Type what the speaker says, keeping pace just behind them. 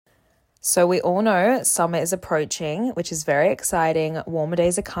So we all know summer is approaching, which is very exciting. Warmer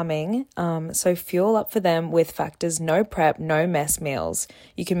days are coming. So fuel up for them with Factor's no prep, no mess meals.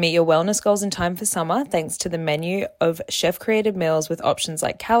 You can meet your wellness goals in time for summer thanks to the menu of chef-created meals with options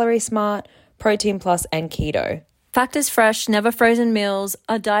like Calorie Smart, Protein Plus, and Keto. Factor's fresh, never frozen meals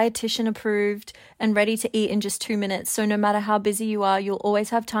are dietitian approved and ready to eat in just 2 minutes. So no matter how busy you are, you'll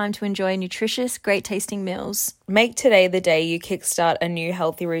always have time to enjoy nutritious, great tasting meals. Make today the day you kickstart a new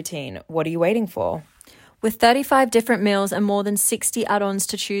healthy routine. What are you waiting for? With 35 different meals and more than 60 add-ons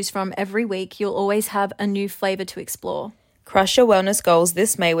to choose from every week, you'll always have a new flavor to explore. Crush your wellness goals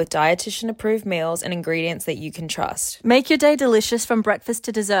this May with dietitian-approved meals and ingredients that you can trust. Make your day delicious from breakfast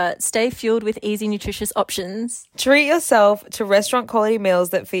to dessert. Stay fueled with easy, nutritious options. Treat yourself to restaurant-quality meals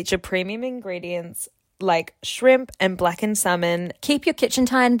that feature premium ingredients like shrimp and blackened salmon. Keep your kitchen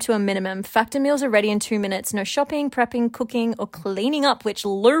time to a minimum. Factor meals are ready in 2 minutes. No shopping, prepping, cooking, or cleaning up, which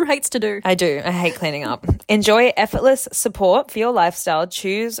Lou hates to do. I do. I hate cleaning up. Enjoy effortless support for your lifestyle.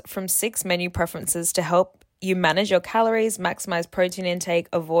 Choose from 6 menu preferences to help you manage your calories, maximize protein intake,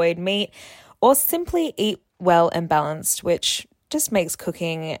 avoid meat, or simply eat well and balanced, which just makes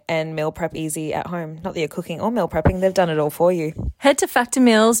cooking and meal prep easy at home. Not that you're cooking or meal prepping, they've done it all for you. Head to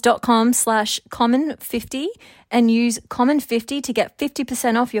factormeals.com/common50 and use common50 to get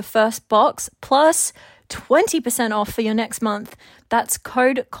 50% off your first box plus 20% off for your next month. That's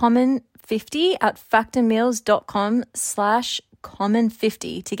code common50 at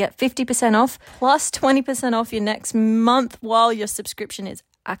factormeals.com/common50 to get 50% off plus 20% off your next month while your subscription is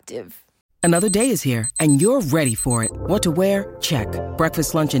active. Another day is here, and you're ready for it. What to wear? Check.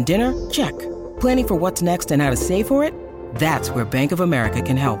 Breakfast, lunch, and dinner? Check. Planning for what's next and how to save for it? That's where Bank of America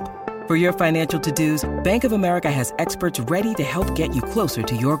can help. For your financial to-dos, Bank of America has experts ready to help get you closer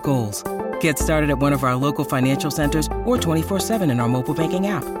to your goals. Get started at one of our local financial centers or 24/7 in our mobile banking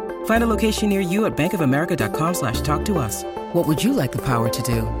app. Find a location near you at bankofamerica.com/talktous. What would you like the power to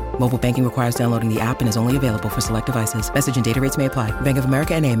do? Mobile banking requires downloading the app and is only available for select devices. Message and data rates may apply. Bank of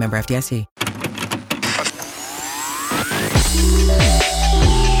America NA, member FDIC.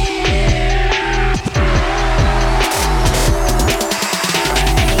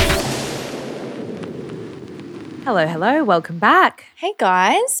 Hello. Welcome back. Hey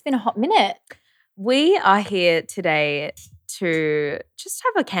guys, it's been a hot minute. We are here today to just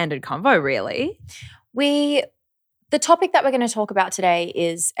have a candid convo, really. The topic that we're going to talk about today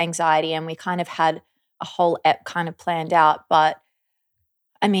is anxiety, and we kind of had a whole ep kind of planned out. But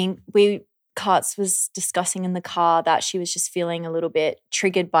I mean, Katz was discussing in the car that she was just feeling a little bit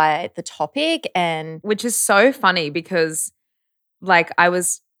triggered by the topic, and Which is so funny because like I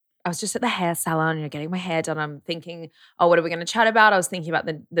was just at the hair salon, getting my hair done. I'm thinking, oh, what are we going to chat about? I was thinking about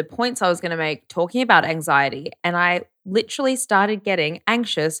the points I was going to make talking about anxiety, and I literally started getting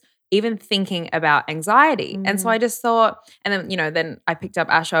anxious even thinking about anxiety. And so I just thought, and then, then I picked up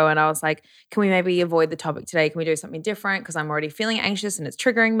Asho and I was like, can we maybe avoid the topic today? Can we do something different? Because I'm already feeling anxious and it's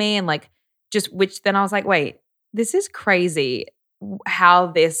triggering me. And then I was like, wait, this is crazy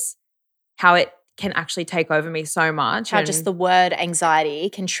how it can actually take over me so much. how just the word anxiety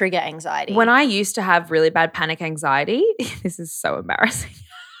can trigger anxiety. When I used to have really bad panic anxiety, this is so embarrassing.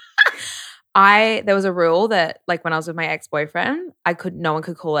 There was a rule that like when I was with my ex-boyfriend, no one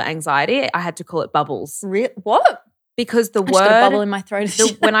could call it anxiety. I had to call it bubbles. What? Because the I just got a word, bubble in my throat.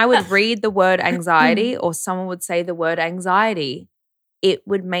 when I would read the word anxiety or someone would say the word anxiety, it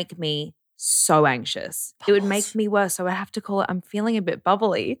would make me so anxious. It would make me worse. So I have to call it, I'm feeling a bit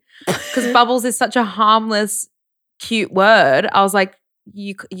bubbly because bubbles is such a harmless, cute word. I was like,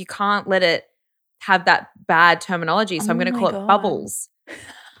 you can't let it have that bad terminology. So I'm going to call it bubbles.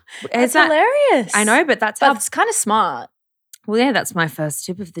 That's hilarious. I know, but But it's kind of smart. Well, yeah, that's my first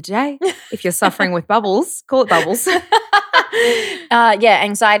tip of the day. If you're suffering with bubbles, call it bubbles.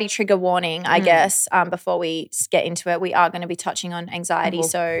 Anxiety trigger warning, I guess. Before we get into it, we are going to be touching on anxiety.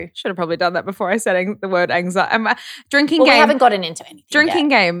 So should have probably done that before I said the word anxiety. Drinking game. We haven't gotten into anything. Drinking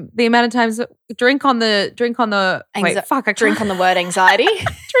game. The amount of times drink on the. I drink on the word anxiety.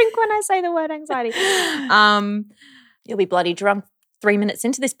 Drink when I say the word anxiety. You'll be bloody drunk 3 minutes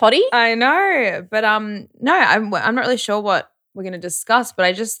into this potty. I know, but no, I'm not really sure what we're going to discuss. But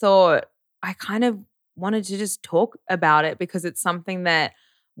I just thought I kind of wanted to just talk about it because it's something that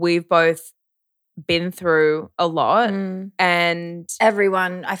we've both been through a lot, and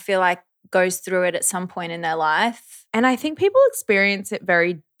everyone, I feel like, goes through it at some point in their life. And I think people experience it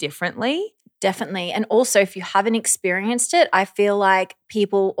very differently. Definitely. And also, if you haven't experienced it, I feel like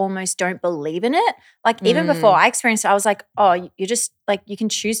people almost don't believe in it. Like even before I experienced it, I was like, oh, you're just like, you can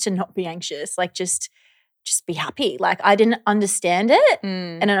choose to not be anxious. Like just just be happy. Like I didn't understand it.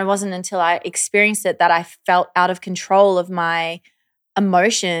 And then it wasn't until I experienced it that I felt out of control of my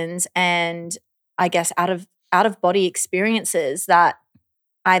emotions and I guess out of body experiences that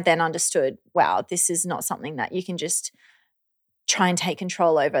I then understood, wow, this is not something that you can just try and take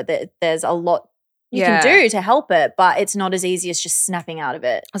control over. There's a lot you can do to help it, but it's not as easy as just snapping out of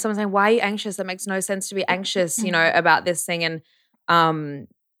it. Someone's saying, why are you anxious? That makes no sense to be anxious, about this thing. And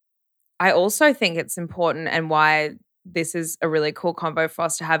I also think it's important, and why this is a really cool combo for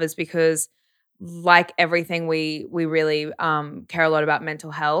us to have is because like everything, we really care a lot about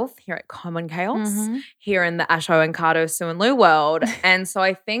mental health here at Common Chaos, here in the Asho and Kato, Sue and Lou world. And so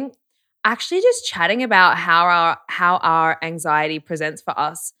I think actually just chatting about how our anxiety presents for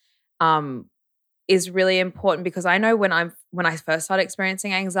us is really important, because I know when I first started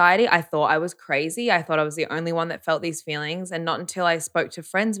experiencing anxiety, I thought I was crazy. I thought I was the only one that felt these feelings, and not until I spoke to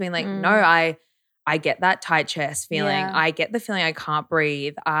friends being like, no, I get that tight chest feeling. Yeah. I get the feeling I can't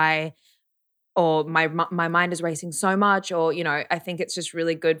breathe. Or my mind is racing so much, or I think it's just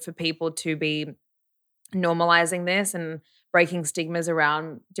really good for people to be normalizing this and breaking stigmas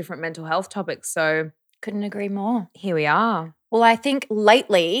around different mental health topics. So couldn't agree more. Here we are. Well, I think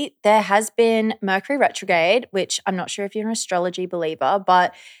lately there has been Mercury retrograde, which I'm not sure if you're an astrology believer,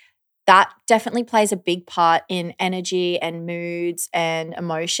 but that definitely plays a big part in energy and moods and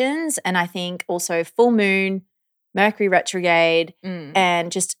emotions. And I think also full moon, Mercury retrograde,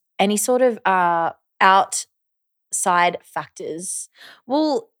 and just any sort of outside factors.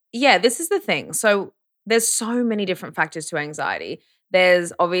 Well, yeah, this is the thing. So there's so many different factors to anxiety.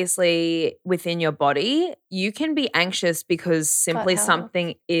 There's obviously within your body, you can be anxious because simply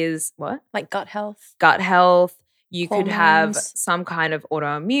something is what? Like gut health. Gut health. You could have Hormones. some kind of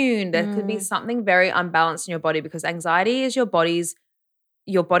autoimmune. There could be something very unbalanced in your body, because anxiety is your body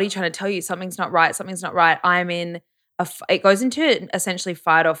trying to tell you something's not right, something's not right. It goes into essentially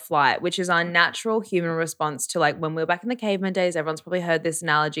fight or flight, which is our natural human response to, like, when we were back in the caveman days, everyone's probably heard this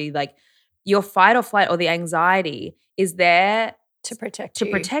analogy, like your fight or flight or the anxiety is there to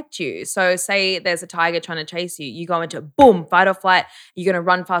protect you. So say there's a tiger trying to chase you. You go into boom, fight or flight. You're going to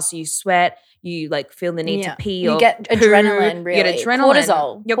run faster. You sweat. You like feel the need to pee. You or get poo. adrenaline, really. You get adrenaline.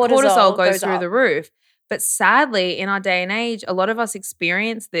 Cortisol. Your cortisol goes through up. the roof. But sadly, in our day and age, a lot of us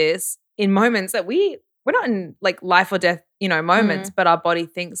experience this in moments that we're not in like life or death, moments, but our body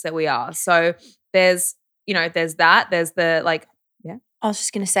thinks that we are. So there's that. There's the like, yeah. I was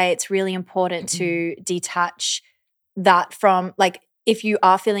just going to say it's really important to detach that from, like, if you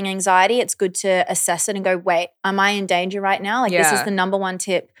are feeling anxiety, it's good to assess it and go, wait, am I in danger right now? Like this is the number one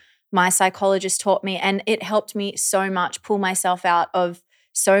tip my psychologist taught me, and it helped me so much pull myself out of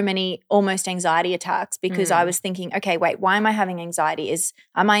so many almost anxiety attacks, because I was thinking, okay, wait, why am I having anxiety?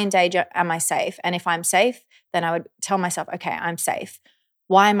 Am I in danger? Am I safe? And if I'm safe, then I would tell myself, okay, I'm safe.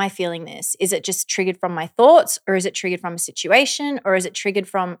 Why am I feeling this? Is it just triggered from my thoughts, or is it triggered from a situation, or is it triggered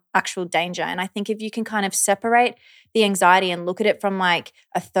from actual danger? And I think if you can kind of separate the anxiety and look at it from like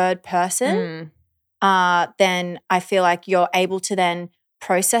a third person, then I feel like you're able to then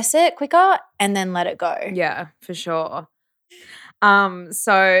process it quicker and then let it go. Yeah, for sure.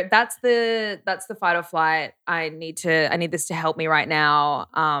 So that's the fight or flight. I need this to help me right now.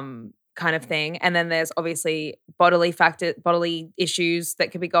 Kind of thing. And then there's obviously bodily issues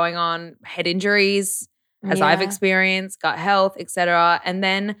that could be going on, head injuries, as I've experienced, gut health, etc. And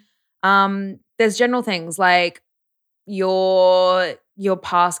then there's general things like your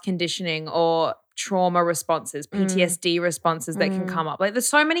past conditioning or trauma responses, PTSD responses that can come up. Like there's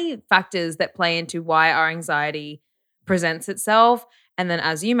so many factors that play into why our anxiety presents itself. And then,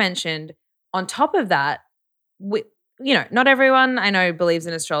 as you mentioned, on top of that, not everyone I know believes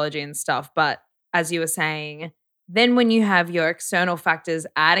in astrology and stuff, but as you were saying, then when you have your external factors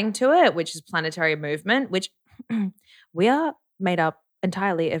adding to it, which is planetary movement, which we are made up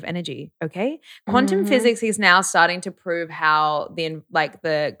entirely of energy, okay? Quantum physics is now starting to prove how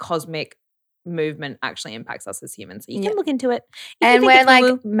the cosmic movement actually impacts us as humans. So you can look into it. And we're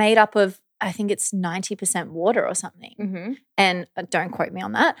like made up of, I think it's 90% water or something. And don't quote me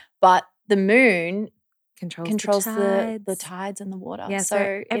on that, but the moon controls the tides and the water. Yeah,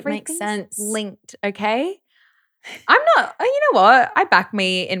 so it makes sense. Linked, okay? I'm not, you know what? I back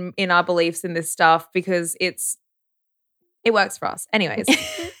me in our beliefs in this stuff because it works for us. Anyways,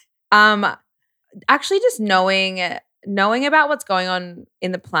 actually just knowing about what's going on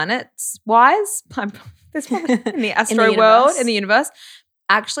in the planets wise, in the astro world, in the universe,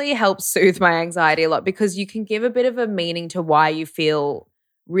 actually helps soothe my anxiety a lot, because you can give a bit of a meaning to why you feel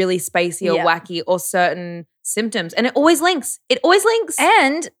really spacey or wacky or certain symptoms. And it always links.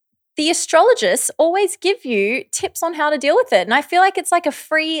 And the astrologists always give you tips on how to deal with it. And I feel like it's like a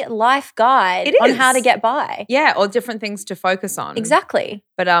free life guide It on how to is. get by. Yeah, or different things to focus on. Exactly.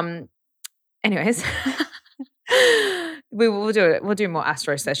 But anyways, we'll do it. We'll do more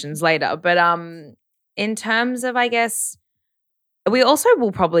astro sessions later. But in terms of, I guess, we also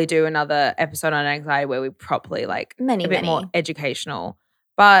will probably do another episode on anxiety where we properly like Many, a bit more many. educational.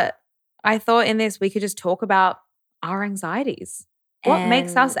 But I thought in this we could just talk about our anxieties. What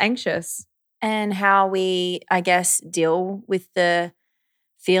makes us anxious? And how we, I guess, deal with the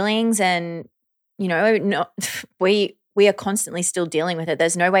feelings, and we are constantly still dealing with it.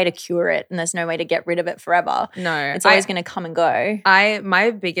 There's no way to cure it, and there's no way to get rid of it forever. No, It's always going to come and go.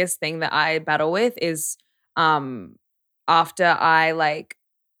 My biggest thing that I battle with is after I like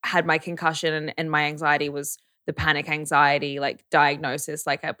had my concussion and my anxiety was the panic anxiety like diagnosis,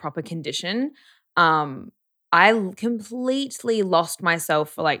 like a proper condition. I completely lost myself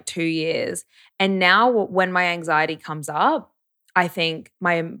for like 2 years. And now when my anxiety comes up, I think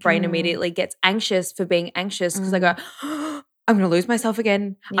my brain immediately gets anxious for being anxious because I go, I'm going to lose myself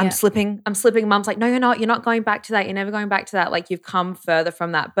again. Yeah. I'm slipping. Mum's like, no, you're not. You're not going back to that. You're never going back to that. Like you've come further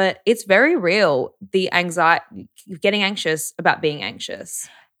from that. But it's very real, the anxiety, getting anxious about being anxious.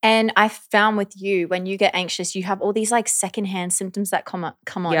 And I found with you, when you get anxious, you have all these like secondhand symptoms that come on.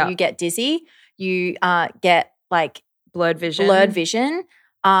 Yeah. You get dizzy. You get like Blurred vision.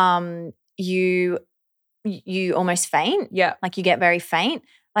 You almost faint. Yeah. Like you get very faint.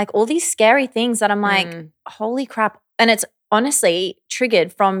 Like all these scary things that I'm like, holy crap. And it's honestly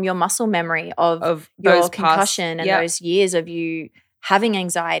triggered from your muscle memory of your concussion and those years of you having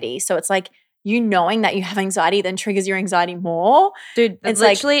anxiety. So it's like you knowing that you have anxiety then triggers your anxiety more. Dude, it's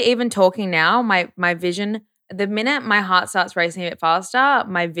literally like, even talking now, my vision, the minute my heart starts racing a bit faster,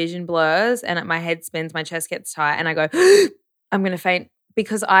 my vision blurs and my head spins, my chest gets tight and I go, I'm going to faint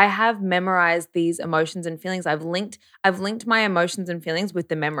because I have memorized these emotions and feelings. I've linked my emotions and feelings with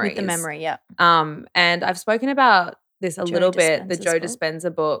the memories. With the memory, yeah. And I've spoken about this a little bit, the Joe book.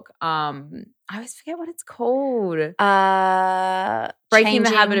 Dispenza book. I always forget what it's called. Breaking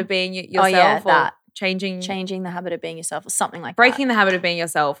the habit of being yourself. Oh, yeah, that. Changing the habit of being yourself or something like Breaking the habit of being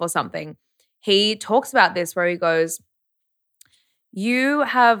yourself or something. He talks about this where he goes, you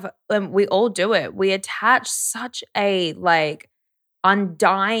have, we all do it. We attach such a like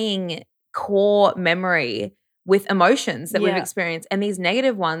undying core memory with emotions that we've experienced and these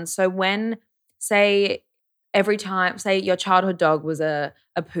negative ones. So when, say your childhood dog was a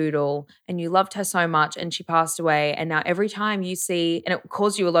poodle and you loved her so much and she passed away, and now every time you see, and it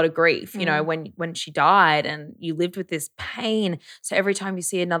caused you a lot of grief, you know, when she died and you lived with this pain. So every time you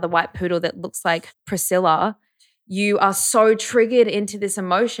see another white poodle that looks like Priscilla, you are so triggered into this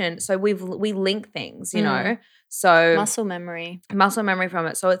emotion. So we link things, you know. So muscle memory from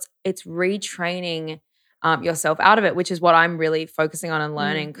it. So it's retraining yourself out of it, which is what I'm really focusing on and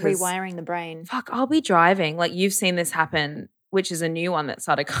learning. Rewiring the brain. Fuck, I'll be driving. Like you've seen this happen, which is a new one that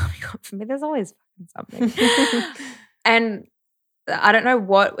started coming up for me. There's always fucking something. And I don't know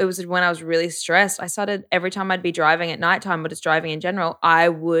what it was when I was really stressed. I started every time I'd be driving at nighttime or just driving in general, I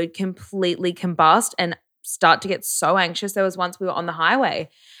would completely combust and start to get so anxious. There was once we were on the highway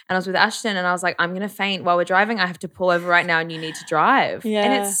and I was with Ashton and I was like, I'm going to faint while we're driving. I have to pull over right now and you need to drive. Yeah.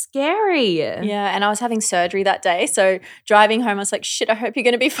 And it's scary. Yeah. And I was having surgery that day. So driving home, I was like, shit, I hope you're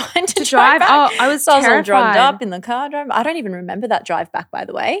going to be fine to drive back. Oh, I was terrified. I was all drugged up in the car driving. I don't even remember that drive back, by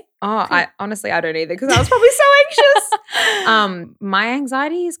the way. Oh, I honestly don't either because I was probably so anxious. My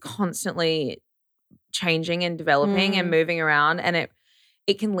anxiety is constantly changing and developing and moving around, and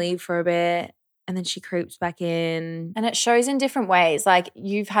it can leave for a bit. And then she creeps back in. And it shows in different ways. Like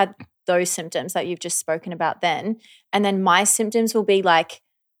you've had those symptoms that you've just spoken about then. And then my symptoms will be like,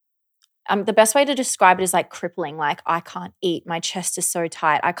 the best way to describe it is like crippling. Like I can't eat. My chest is so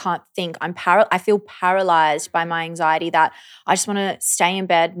tight. I can't think. I feel paralyzed by my anxiety that I just want to stay in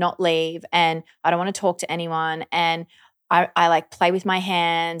bed, not leave. And I don't want to talk to anyone. And I like play with my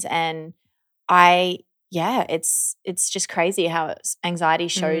hands. And it's just crazy how anxiety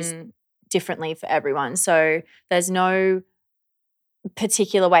shows differently for everyone. So there's no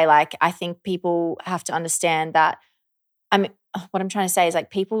particular way. Like I think people have to understand that. What I'm trying to say is like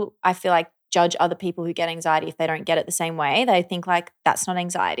people, I feel like judge other people who get anxiety if they don't get it the same way. They think like that's not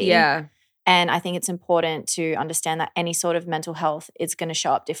anxiety. Yeah. And I think it's important to understand that any sort of mental health is going to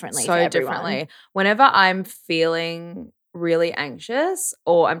show up differently for everyone. Differently. Whenever I'm feeling really anxious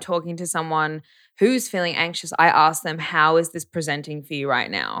or I'm talking to someone who's feeling anxious, I ask them, how is this presenting for you right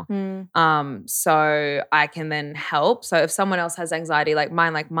now? So I can then help. So if someone else has anxiety like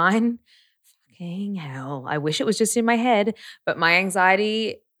mine, fucking hell, I wish it was just in my head. But my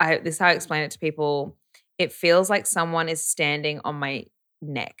anxiety, this is how I explain it to people. It feels like someone is standing on my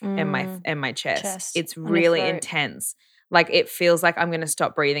neck and my chest. It's on your really throat. intense. Like it feels like I'm going to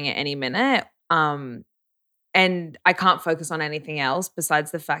stop breathing at any minute. And I can't focus on anything else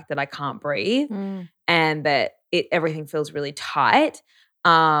besides the fact that I can't breathe and that everything feels really tight.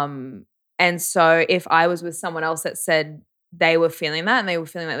 And so if I was with someone else that said they were feeling that and they were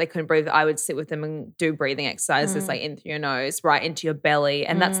feeling like they couldn't breathe, I would sit with them and do breathing exercises like in through your nose, right into your belly.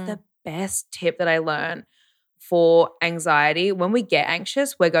 And that's the best tip that I learned for anxiety. When we get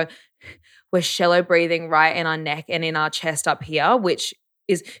anxious, we're shallow breathing right in our neck and in our chest up here, which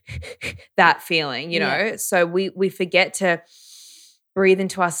is that feeling, you know? So we forget to breathe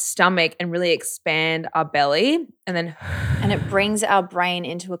into our stomach and really expand our belly and it brings our brain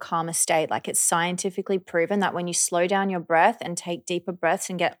into a calmer state. Like it's scientifically proven that when you slow down your breath and take deeper breaths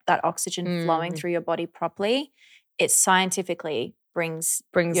and get that oxygen flowing through your body properly, it scientifically brings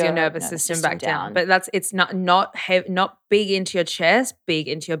your nervous system back down. But it's not big into your chest, big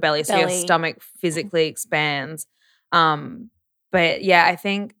into your belly. So your stomach physically expands. But yeah, I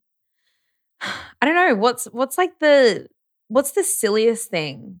think I don't know, what's the silliest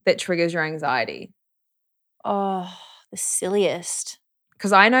thing that triggers your anxiety? Oh, the silliest.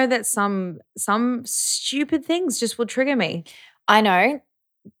 Because I know that some stupid things just will trigger me. I know.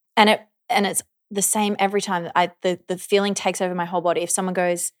 And it's the same every time. The feeling takes over my whole body. If someone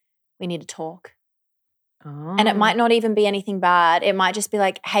goes, we need to talk. Oh. And it might not even be anything bad. It might just be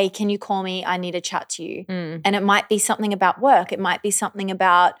like, hey, can you call me? I need to chat to you. And it might be something about work. It might be something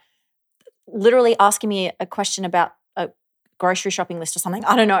about literally asking me a question about a grocery shopping list or something.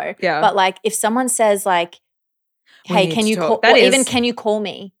 I don't know. Yeah. But like if someone says like, hey, can you call, or even can you call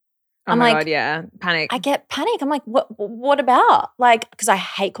me? Oh my God, yeah. Panic. I get panic. I'm like, what about? Like, because I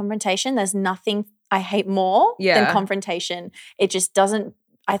hate confrontation. There's nothing I hate more than confrontation. It just doesn't,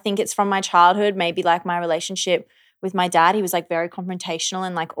 I think it's from my childhood, maybe like my relationship with my dad. He was like very confrontational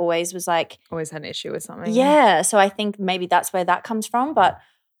and like always had an issue with something. Yeah. So I think maybe that's where that comes from. But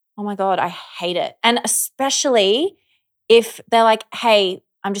oh my God, I hate it. And especially if they're like, hey,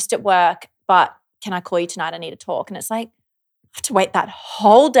 I'm just at work, but can I call you tonight? I need to talk. And it's like, I have to wait that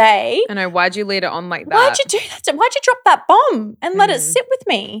whole day. I know. Why'd you lead it on like that? Why'd you do that? Why'd you drop that bomb and let it sit with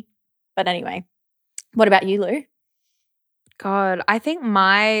me? But anyway, what about you, Lou? God, I think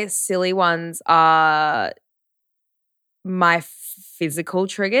my silly ones are my physical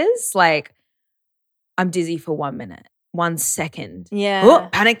triggers. Like I'm dizzy for 1 minute, 1 second. Yeah. Oh,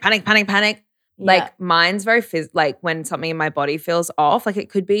 panic. Yeah. Like mine's very like when something in my body feels off, like it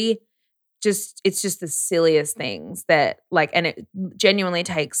could be it's just the silliest things that like, and it genuinely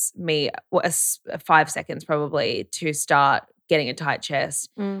takes me 5 seconds probably to start getting a tight chest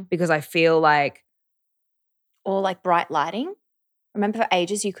because I feel like. Or like bright lighting. Remember for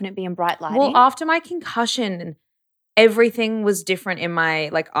ages you couldn't be in bright lighting? Well, after my concussion, everything was different in my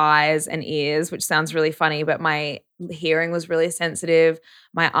like eyes and ears, which sounds really funny, but my hearing was really sensitive.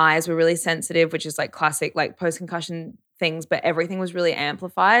 My eyes were really sensitive, which is like classic like post-concussion things, but everything was really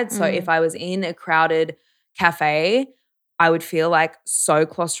amplified. So if I was in a crowded cafe, I would feel like so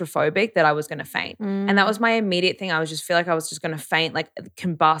claustrophobic that I was going to faint. And that was my immediate thing. I was just feel like I was just going to faint, like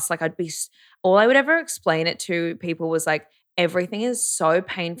combust. Like all I would ever explain it to people was like, everything is so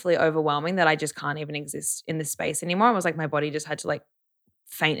painfully overwhelming that I just can't even exist in this space anymore. It was like my body just had to like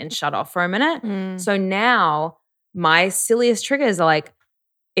faint and shut off for a minute. So now my silliest triggers are like,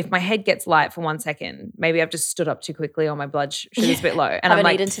 if my head gets light for 1 second, maybe I've just stood up too quickly or my blood sugar's a bit low. And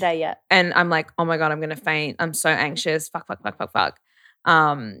haven't eaten today yet. And I'm like, oh my God, I'm going to faint. I'm so anxious. Fuck.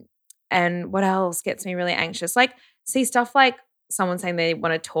 And what else gets me really anxious? Like, see stuff like someone saying they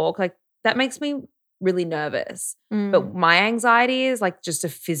want to talk, like that makes me really nervous. But my anxiety is like just a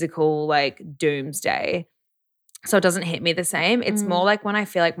physical like doomsday. So it doesn't hit me the same. It's more like when I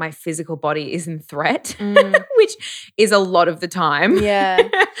feel like my physical body is in threat, which is a lot of the time. Yeah.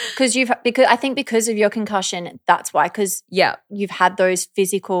 because I think because of your concussion, that's why. Because you've had those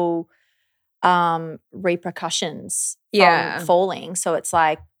physical repercussions from falling. So it's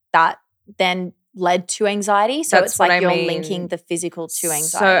like that then led to anxiety. So That's it's like what I you're mean. linking the physical to anxiety.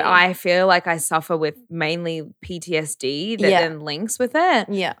 So I feel like I suffer with mainly PTSD that then links with it.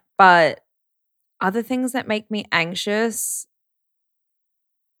 Yeah. But other things that make me anxious,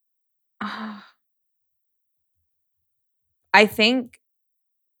 I think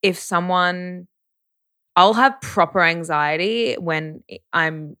if someone, I'll have proper anxiety when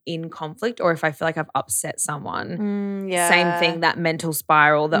I'm in conflict or if I feel like I've upset someone. Same thing, that mental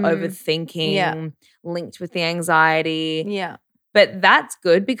spiral, the overthinking linked with the anxiety. Yeah. But that's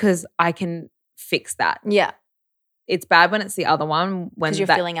good because I can fix that. Yeah. it's bad when it's the other one when Because you're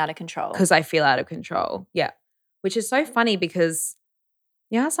feeling out of control. because I feel out of control. Yeah. Which is so funny because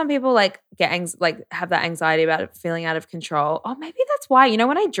you know how some people like have that anxiety about it feeling out of control. Oh, maybe that's why. You know,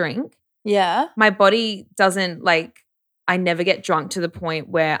 when I drink, Yeah. my body doesn't I never get drunk to the point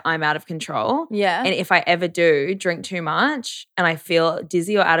where I'm out of control. Yeah. And if I ever do drink too much and I feel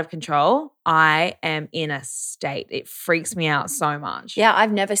dizzy or out of control, I am in a state. It freaks me out so much. Yeah.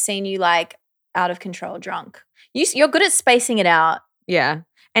 I've never seen you like out of control drunk. You're good at spacing it out. Yeah.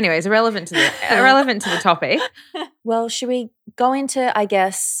 Anyways, irrelevant to the topic. Well, should we go into, I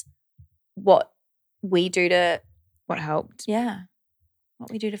guess, what we do to, What helped?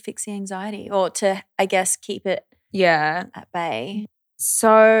 what we do to fix the anxiety or to, I guess, keep it Yeah. at bay?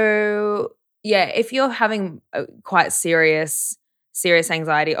 So, yeah, if you're having quite serious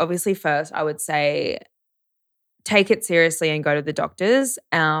anxiety, obviously first I would say take it seriously and go to the doctors,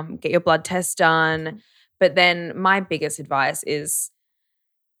 get your blood test done. But then my biggest advice is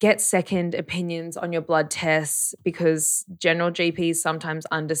get second opinions on your blood tests because general GPs sometimes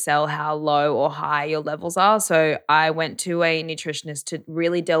undersell how low or high your levels are. So I went to a nutritionist to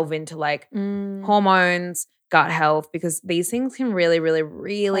really delve into hormones, gut health, because these things can really, really,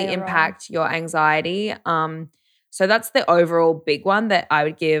 really Play a impact your anxiety. So that's the overall big one that I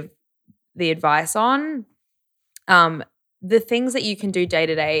would give the advice on. The things that you can do day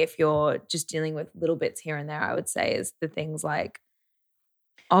to day if you're just dealing with little bits here and there, I would say is the things like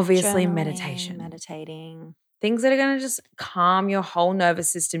obviously Journaling, meditating. Things that are going to just calm your whole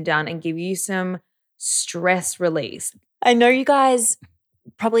nervous system down and give you some stress release. I know you guys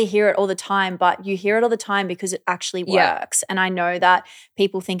probably hear it all the time, but you hear it all the time because it actually works. And I know that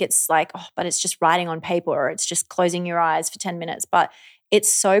people think it's like, oh, but it's just writing on paper or it's just closing your eyes for 10 minutes. But it's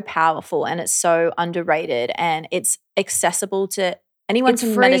so powerful and it's so underrated and it's accessible to anyone. It's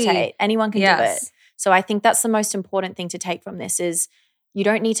can free. meditate. Anyone can do it. So I think that's the most important thing to take from this is you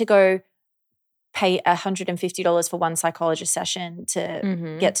don't need to go pay $150 for one psychologist session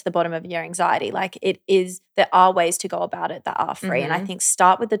to get to the bottom of your anxiety. Like there are ways to go about it that are free. And I think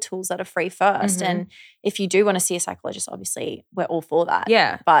start with the tools that are free first. And if you do want to see a psychologist, obviously we're all for that.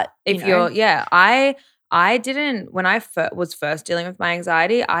 Yeah. But if I didn't, when I was first dealing with my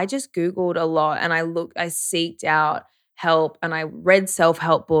anxiety, I just Googled a lot and I seeked out help and I read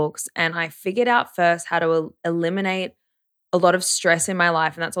self-help books and I figured out first how to eliminate a lot of stress in my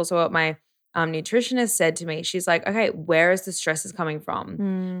life. And that's also what my nutritionist said to me. She's like, okay, where is the stresses coming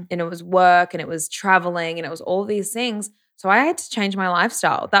from? And it was work and it was traveling and it was all these things. So I had to change my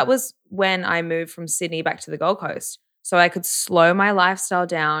lifestyle. That was when I moved from Sydney back to the Gold Coast. So I could slow my lifestyle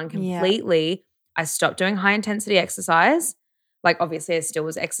down completely. Yeah. I stopped doing high intensity exercise. Like obviously I still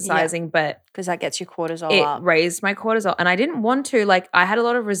was exercising, but because that gets your cortisol up. It raised my cortisol. And I didn't want to, I had a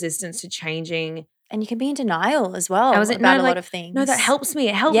lot of resistance to changing. And you can be in denial as well about a lot of things. No, that helps me.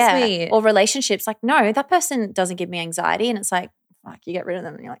 It helps me. Or relationships. Like, no, that person doesn't give me anxiety. And it's like, fuck, you get rid of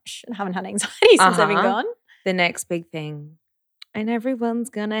them and you're like, shit, I haven't had anxiety since I've been gone. The next big thing. And everyone's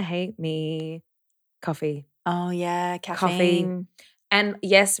going to hate me. Coffee. Oh, yeah. Caffeine. Coffee. And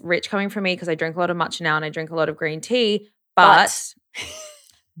yes, rich coming from me because I drink a lot of matcha now and I drink a lot of green tea. But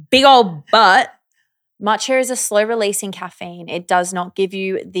big old but. Matcha is a slow releasing caffeine. It does not give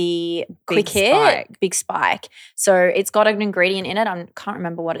you the quick hit, big spike. So it's got an ingredient in it. I can't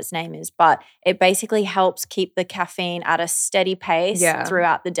remember what its name is, but it basically helps keep the caffeine at a steady pace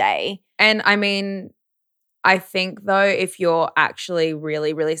throughout the day. And I mean, I think though, if you're actually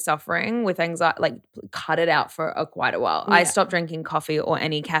really, really suffering with anxiety, cut it out for quite a while. Yeah. I stopped drinking coffee or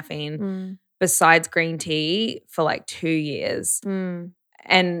any caffeine besides green tea for 2 years.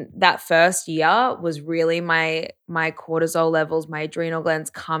 And that first year was really my cortisol levels, my adrenal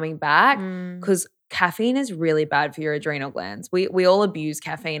glands coming back because caffeine is really bad for your adrenal glands. We all abuse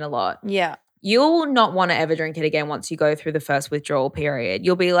caffeine a lot. Yeah. You'll not want to ever drink it again once you go through the first withdrawal period.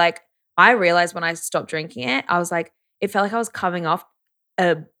 You'll be like, I realized when I stopped drinking it, I was like, it felt like I was coming off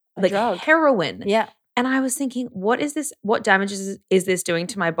a drug. Heroin. Yeah. And I was thinking, what is this? What damage is this doing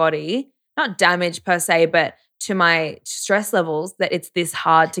to my body? Not damage per se, but to my stress levels that it's this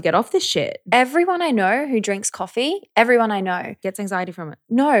hard to get off this shit. Everyone I know who drinks coffee, everyone I know gets anxiety from it.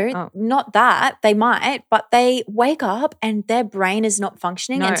 No, not that. They might, but they wake up and their brain is not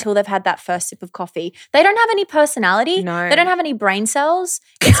functioning until they've had that first sip of coffee. They don't have any personality. No. They don't have any brain cells.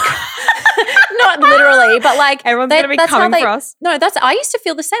 It's not literally, but everyone's going to be coming for us. No, I used to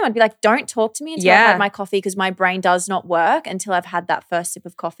feel the same. I'd be like, don't talk to me until I've had my coffee because my brain does not work until I've had that first sip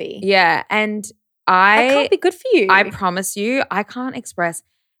of coffee. Yeah, and that can't be good for you. I promise you, I can't express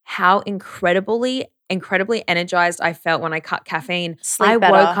how incredibly energized I felt when I cut caffeine. Sleep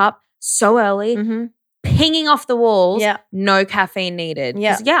better. I woke up so early, pinging off the walls, Yeah. no caffeine needed.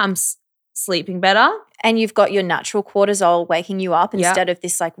 Yeah. 'Cause, I'm sleeping better. And you've got your natural cortisol waking you up Yeah. instead of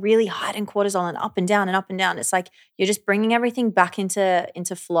this like really heightened cortisol and up and down and up and down. It's like you're just bringing everything back into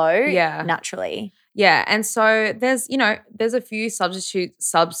flow naturally. Yeah, and so there's a few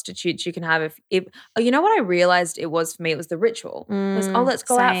substitutes you can have if you know what I realized it was for me, it was the ritual. It was, let's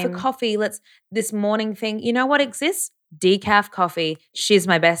go out for Same. coffee. This morning thing. You know what exists? Decaf coffee. She's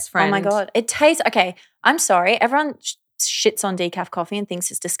my best friend. Oh my God. It tastes, okay, I'm sorry. Everyone shits on decaf coffee and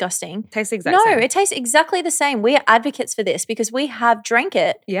thinks it's disgusting. Tastes the exact same. No, it tastes exactly the same. We are advocates for this because we have drank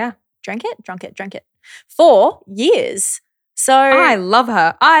it for years. So I love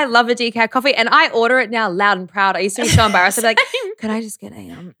her. I love a decaf coffee and I order it now loud and proud. I used to be so embarrassed. I'd be like, can I just get a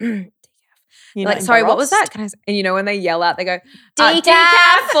decaf? You're Like, not sorry, what was that? embarrassed? And you know when they yell out, they go, Decaf.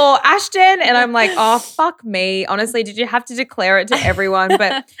 decaf for Ashton. And I'm like, oh, fuck me. Honestly, did you have to declare it to everyone?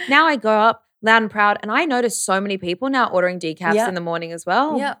 But now I go up loud and proud and I notice so many people now ordering decafs Yeah. in the morning as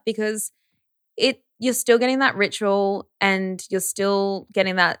well. Yeah. Because you're still getting that ritual and you're still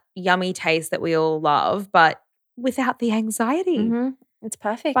getting that yummy taste that we all love, but without the anxiety. Mhm. It's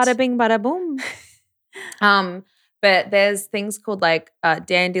perfect. Bada bing, bada boom. But there's things called like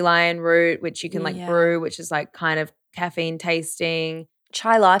dandelion root, which you can like Yeah. brew, which is like kind of caffeine tasting.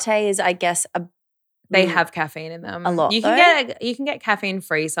 Chai latte is, I guess, They have caffeine in them. A lot, You can get caffeine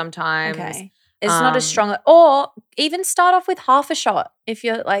free sometimes. okay. It's not as Um, strong, or even start off with half a shot if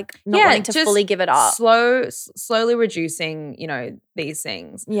you're like not Yeah, wanting to just fully give it up. Slowly reducing, these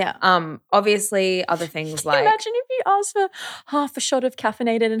things. Yeah. Obviously other things like Imagine if you asked for half a shot of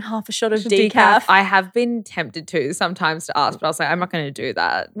caffeinated and half a shot of decaf. I have been tempted to sometimes to ask, but I was like, I'm not going to do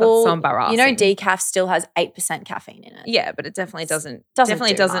that. That's Well, so embarrassing. decaf still has 8% caffeine in it. Yeah, but it definitely doesn't Doesn't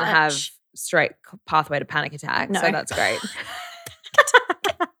definitely do doesn't have much. straight pathway to panic attack. So No. that's great.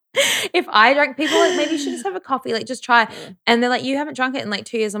 If I drank, people are like, maybe you should just have a coffee, like just try. And they're like, you haven't drunk it in like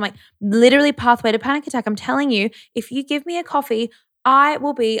 2 years. I'm like, literally pathway to panic attack. I'm telling you, if you give me a coffee, I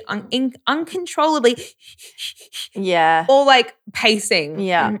will be uncontrollably Yeah. or like pacing.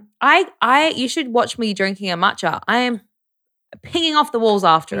 Yeah. You should watch me drinking a matcha. I am pinging off the walls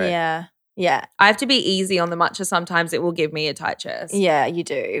after it. Yeah. Yeah. I have to be easy on the matcha. Sometimes it will give me a tight chest. Yeah, you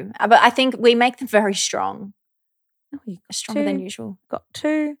do. But I think we make them very strong. Oh, you got Stronger to. than usual. Got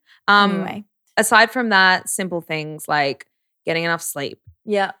to. Anyway. Aside from that, simple things like getting enough sleep,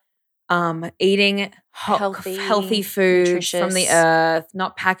 Yeah. eating healthy food from the nutritious. earth,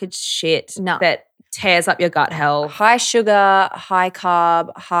 not packaged shit No. that tears up your gut health. High sugar, high carb,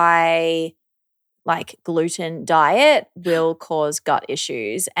 high like gluten diet will cause gut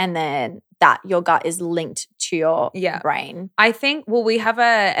issues. And then your gut is linked to your brain. I think, we have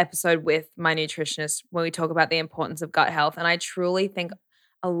a episode with my nutritionist where we talk about the importance of gut health. And I truly think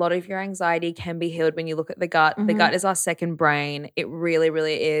a lot of your anxiety can be healed when you look at the gut. The Mhm. gut is our second brain. It really,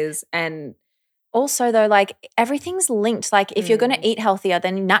 really is. And Also, though, like everything's linked. Like if you're going Mm. to eat healthier,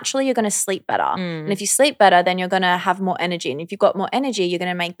 then naturally you're going to sleep better. Mm. And if you sleep better, then you're going to have more energy. And if you've got more energy, you're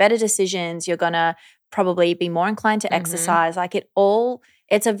going to make better decisions. You're going to probably be more inclined to Mhm. exercise. Like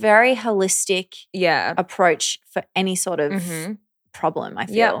it's a very holistic approach for any sort of Mhm. problem, I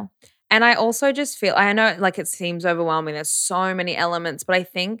feel. Yeah. And I also just feel, I know like it seems overwhelming. There's so many elements, but I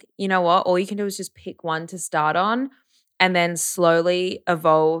think, you know what? All you can do is just pick one to start on and then slowly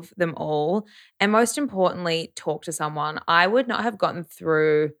evolve them all. And most importantly, talk to someone. I would not have gotten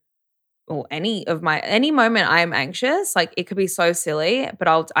through any moment I'm anxious. Like it could be so silly, but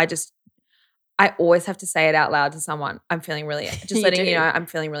I always have to say it out loud to someone. I'm feeling really, just You letting do. you know, I'm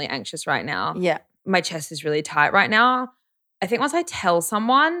feeling really anxious right now. Yeah. My chest is really tight right now. I think once I tell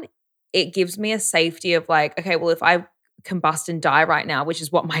someone, it gives me a safety of like, okay, well, if I combust and die right now, which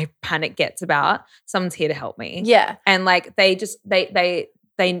is what my panic gets about, someone's here to help me. Yeah. And like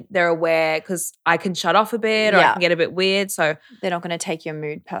they're aware because I can shut off a bit or I Yeah. can get a bit weird. So They're not going to take your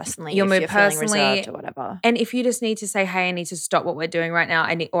mood personally Your if mood you're feeling personally. reserved or whatever. and if you just need to say, hey, I need to stop what we're doing right now,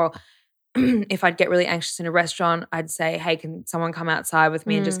 or if I'd get really anxious in a restaurant, I'd say, hey, can someone come outside with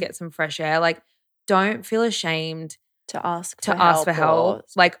me and just get some fresh air? Like, don't feel ashamed To ask to for ask for help. help.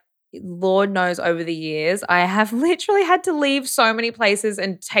 Like, Lord knows over the years, I have literally had to leave so many places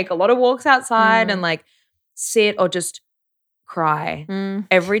and take a lot of walks outside and like sit or just cry.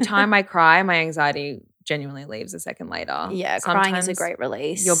 Every time I cry, my anxiety genuinely leaves a second later. Yeah, crying is a Sometimes great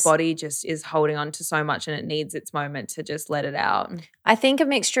release. Your body just is holding on to so much and it needs its moment to just let it out. I think a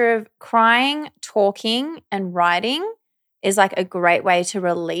mixture of crying, talking, and writing is like a great way to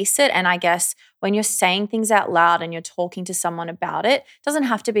release it. And I guess when you're saying things out loud and you're talking to someone about it doesn't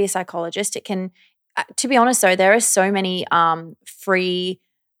have to be a psychologist. It can, to be honest though, there are so many free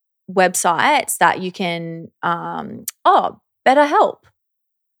websites that you can, BetterHelp.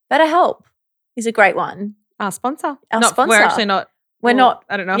 BetterHelp is a great one. Our sponsor. Our sponsor. We're actually not. We're not.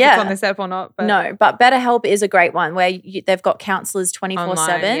 I don't know if yeah. it's on this app or not. But No, but BetterHelp is a great one where they've got counselors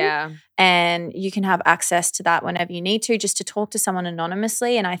 24/7. yeah. And you can have access to that whenever you need to, just to talk to someone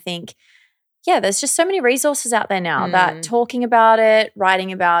anonymously. And I think, there's just so many resources out there now that talking about it,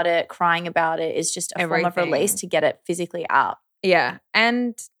 writing about it, crying about it is just a form of release to get it physically out. Yeah.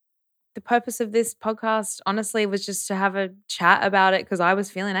 And the purpose of this podcast, honestly, was just to have a chat about it because I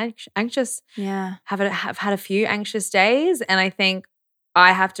was feeling anxious. Yeah. Have had a few anxious days. And I think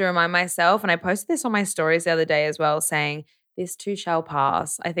I have to remind myself, and I posted this on my stories the other day as well, saying this too shall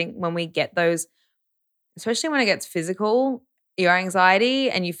pass. I think when we get those, especially when it gets physical, your anxiety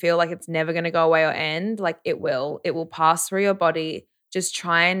and you feel like it's never going to go away or end, like it will pass through your body. Just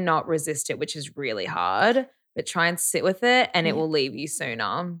try and not resist it, which is really hard, but try and sit with it and it will leave you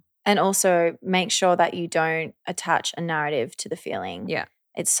sooner. And also make sure that you don't attach a narrative to the feeling. Yeah.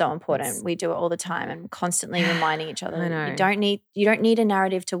 It's so important. We do it all the time and constantly reminding each other. I know. You don't need a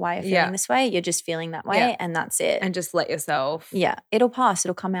narrative to why you're feeling this way. You're just feeling that way and that's it. And just let yourself. Yeah. It'll pass.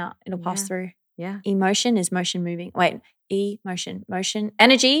 It'll come out. It'll pass through. Yeah. Emotion is motion moving. Wait, emotion. Motion.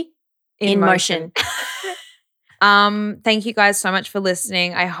 Energy in motion. Thank you guys so much for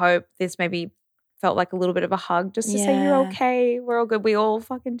listening. I hope this maybe felt like a little bit of a hug just to say you're okay. We're all good. We all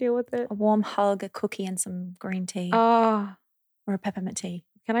fucking deal with it. A warm hug, a cookie and some green tea. Oh. Or a peppermint tea.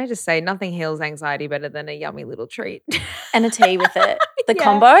 Can I just say nothing heals anxiety better than a yummy little treat. And a tea with it. The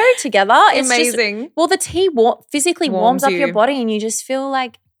combo together. It's amazing. The tea physically warms up your body and you just feel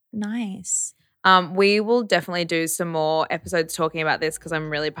like nice. We will definitely do some more episodes talking about this because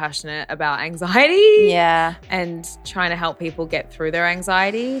I'm really passionate about anxiety. Yeah. And trying to help people get through their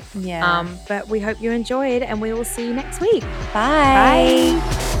anxiety. Yeah. But we hope you enjoyed and we will see you next week. Bye.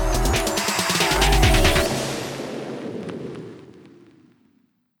 Bye.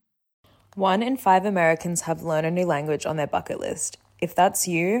 1 in 5 Americans have learned a new language on their bucket list. If that's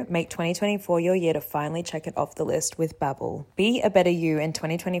you, make 2024 your year to finally check it off the list with Babbel. Be a better you in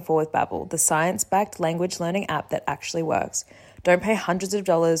 2024 with Babbel, the science-backed language learning app that actually works. Don't pay hundreds of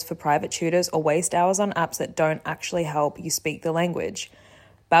dollars for private tutors or waste hours on apps that don't actually help you speak the language.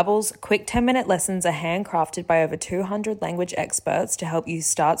 Babbel's quick 10-minute lessons are handcrafted by over 200 language experts to help you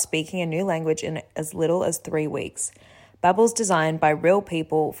start speaking a new language in as little as 3 weeks. Babbel's designed by real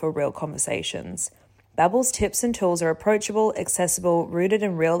people for real conversations. Babbel's tips and tools are approachable, accessible, rooted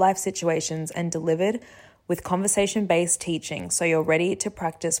in real-life situations, and delivered with conversation-based teaching so you're ready to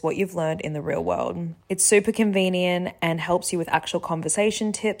practice what you've learned in the real world. It's super convenient and helps you with actual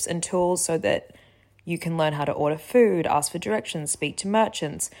conversation tips and tools so that you can learn how to order food, ask for directions, speak to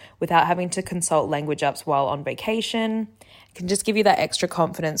merchants without having to consult language apps while on vacation. It can just give you that extra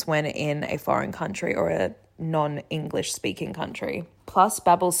confidence when in a foreign country or a non-English speaking country. Plus,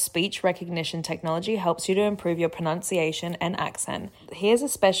 Babbel's speech recognition technology helps you to improve your pronunciation and accent. Here's a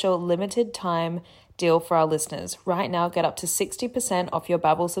special limited time deal for our listeners. Right now, get up to 60% off your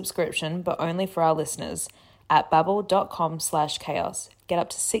Babbel subscription, but only for our listeners at babbel.com/chaos. Get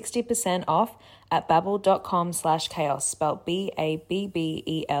up to 60% off at babbel.com/chaos, spelled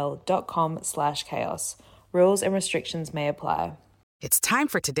BABBEL.com/chaos. Rules and restrictions may apply. It's time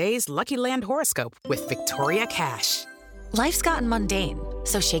for today's Lucky Land horoscope with Victoria Cash. Life's gotten mundane,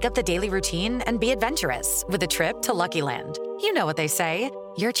 so shake up the daily routine and be adventurous with a trip to Lucky Land. You know what they say,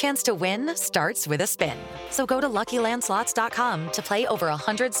 your chance to win starts with a spin. So go to LuckyLandSlots.com to play over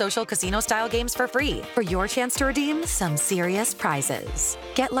 100 social casino-style games for free for your chance to redeem some serious prizes.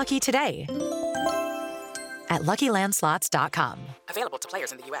 Get lucky today at LuckyLandSlots.com. Available to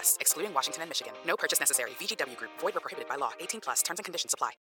players in the U.S., excluding Washington and Michigan. No purchase necessary. VGW Group. Void where prohibited by law. 18+. Terms and conditions apply.